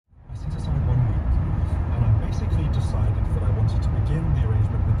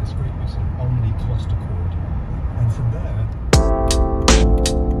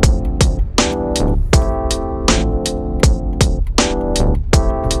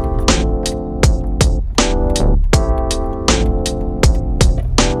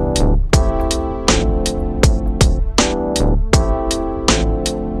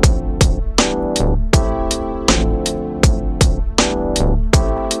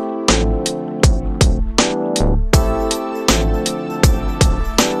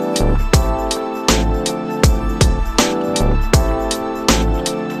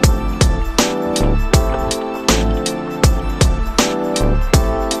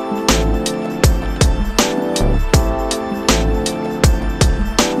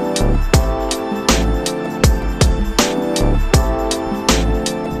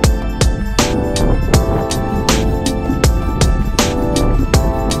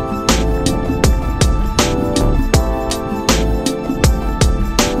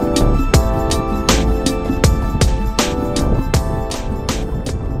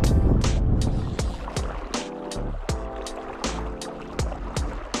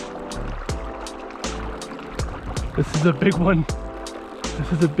This is a big one.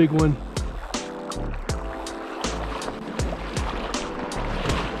 This is a big one.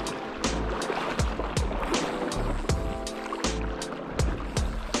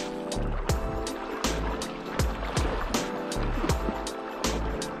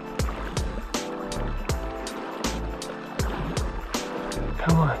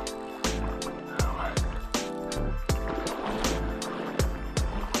 Come on. Come on.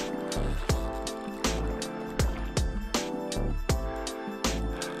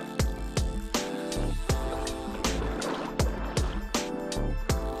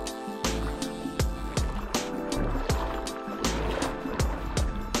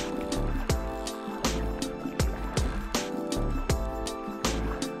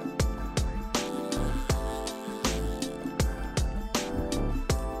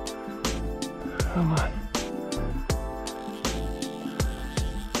 Come on.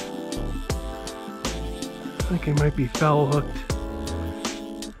 I think I might be foul hooked.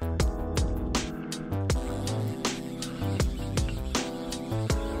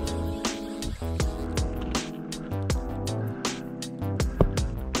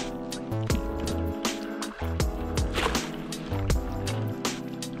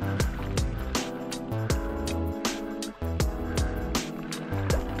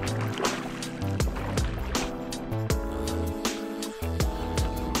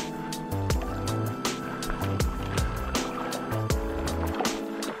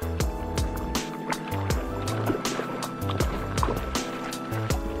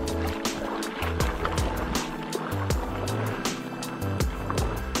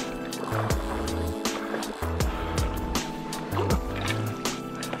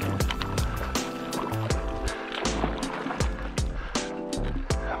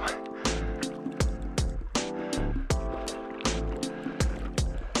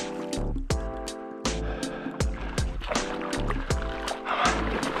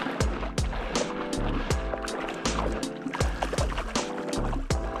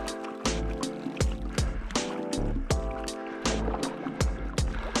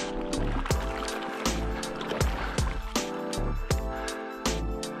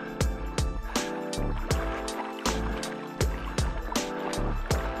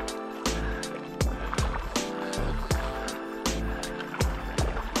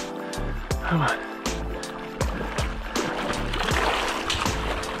 Come on.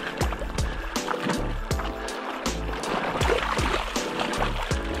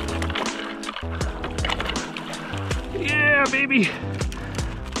 Yeah, baby.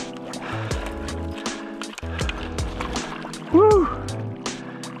 Woo!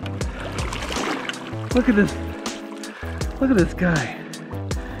 Look at this. Look at this guy.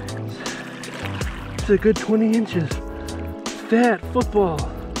 It's a good 20 inches. Fat football.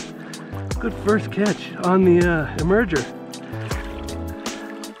 Good first catch on the emerger.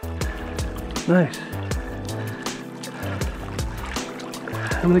 Nice.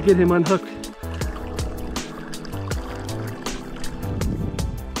 I'm gonna get him unhooked.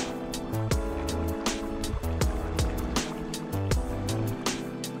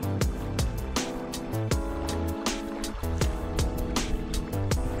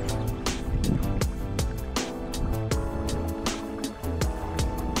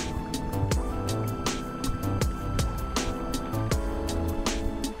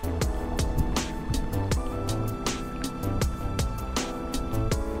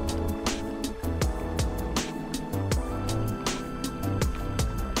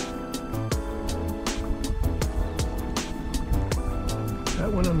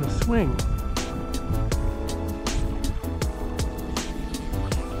 That one on the swing.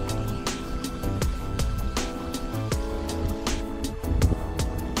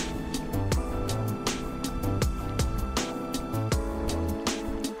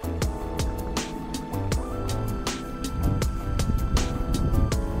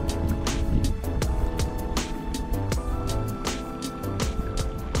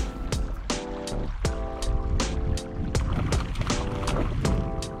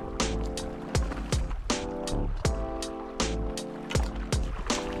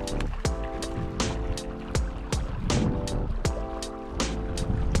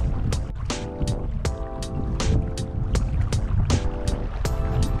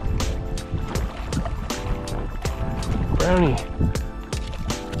 Brownie.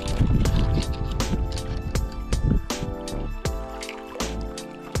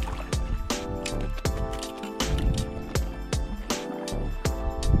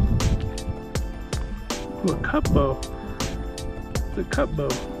 Ooh, a cup bow. It's a cup bow.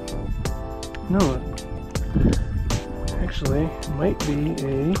 No, actually, it might be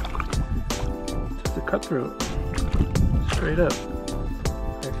just a cutthroat. straight up,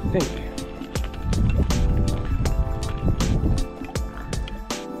 I think.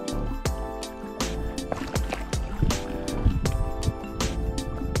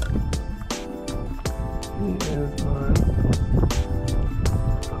 He is on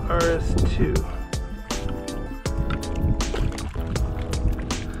RS2.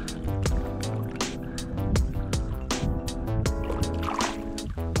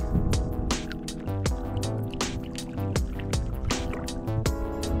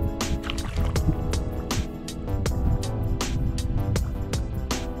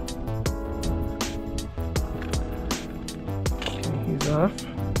 He's off.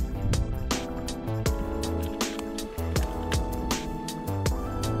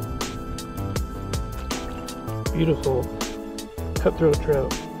 Beautiful cutthroat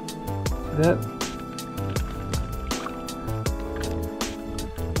trout. See that?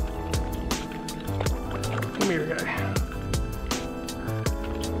 Come here, guy.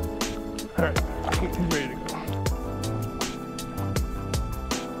 Alright, he's ready to go.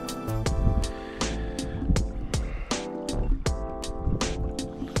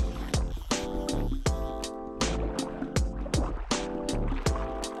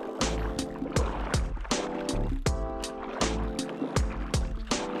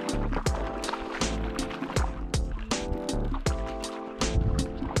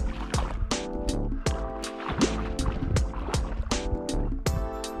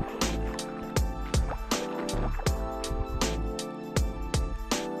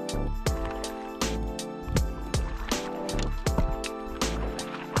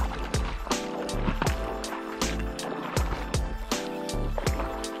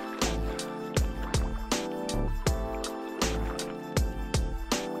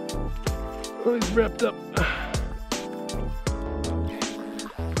 Oh, he's wrapped up.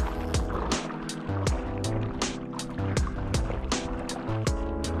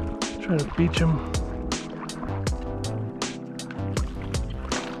 Trying to beach him.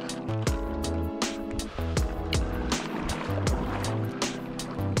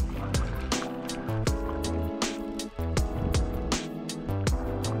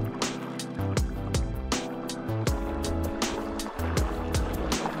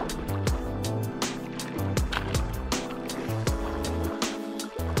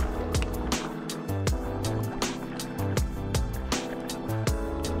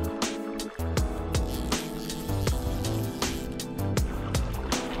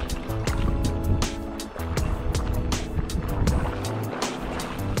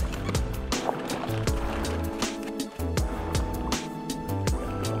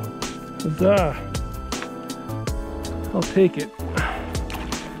 Huzzah! I'll take it.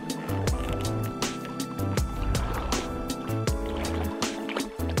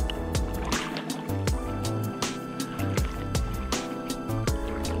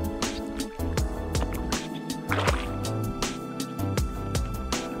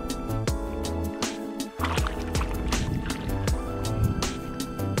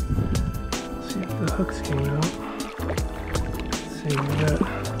 See if the hooks came out. Let's see, we got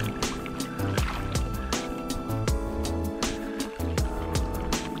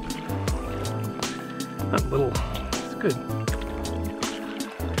not little, it's good.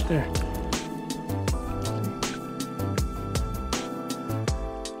 Right there.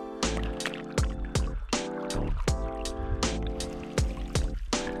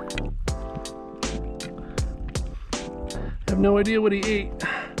 I have no idea what he ate.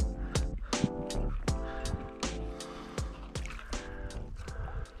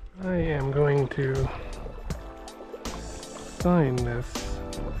 I am going to sign this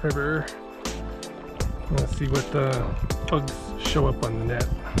river. Let's see what bugs show up on the net.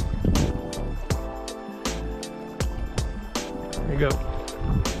 There you go.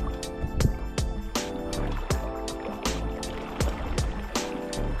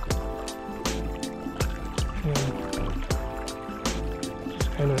 And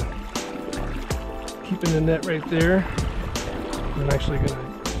just kind of keeping the net right there. I'm actually going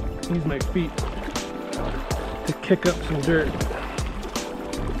to use my feet to kick up some dirt.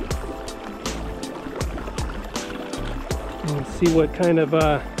 And see what kind of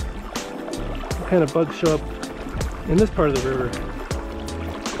bugs show up in this part of the river.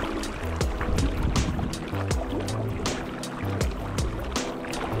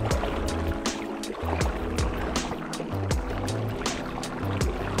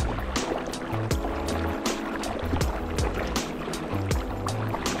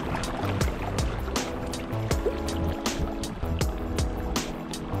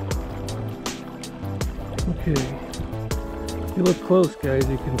 Okay. If you look close, guys,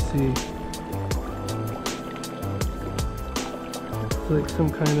 you can see like some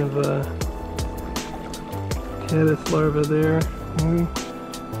kind of caddis larva there, maybe.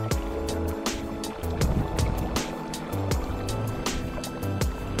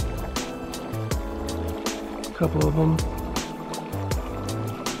 A couple of them.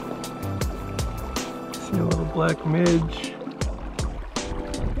 See a little black midge.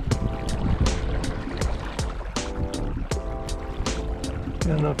 I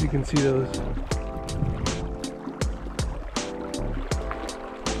don't know if you can see those.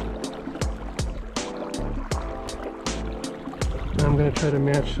 I'm going to try to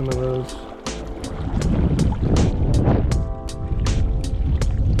match some of those.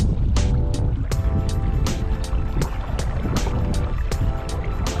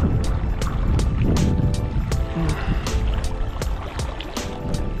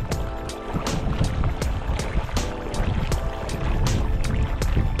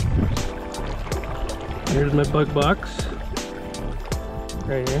 Here's my bug box,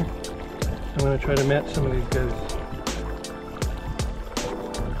 right here. I'm going to try to match some of these guys.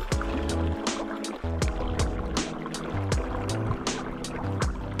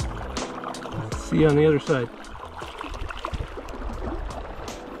 Let's see on the other side.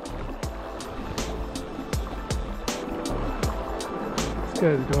 This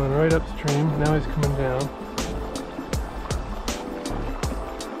guy's going right upstream, now he's coming down.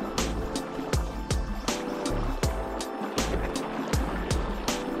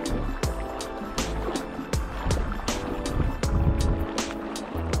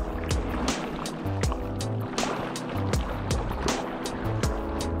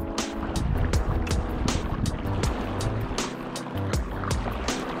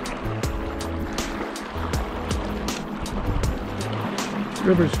 The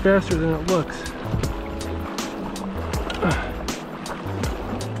river's faster than it looks.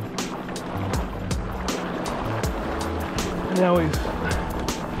 Now he's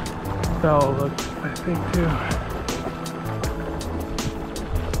fouled up, I think, too.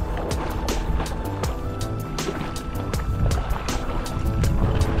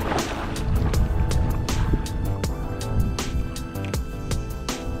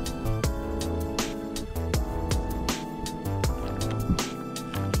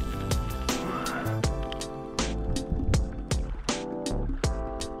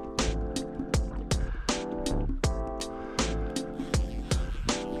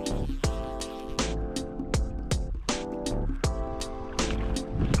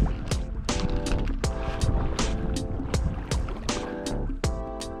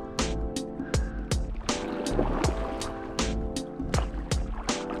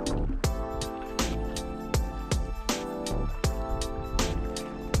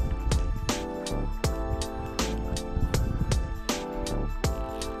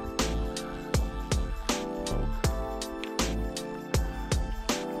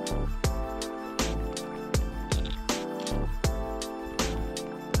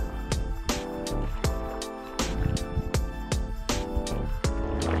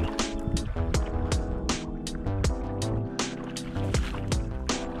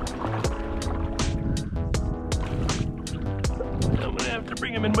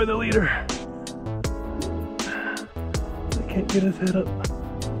 Bring him in by the leader. I can't get his head up.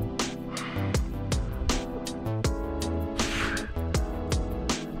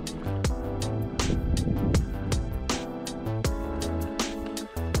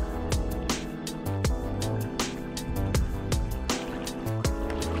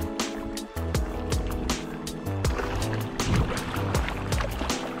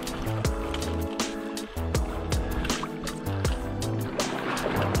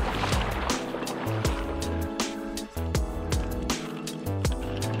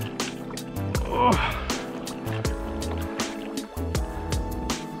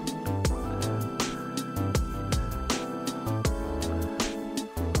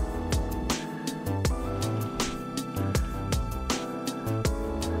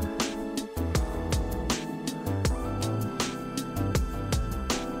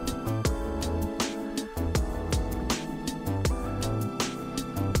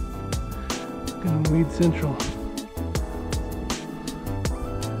 Weed Central.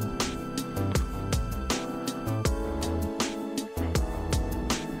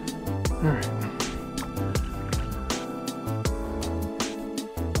 All right.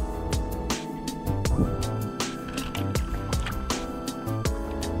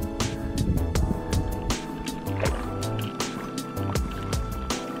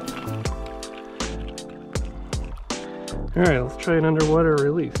 All right, let's try an underwater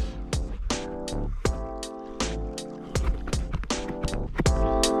release.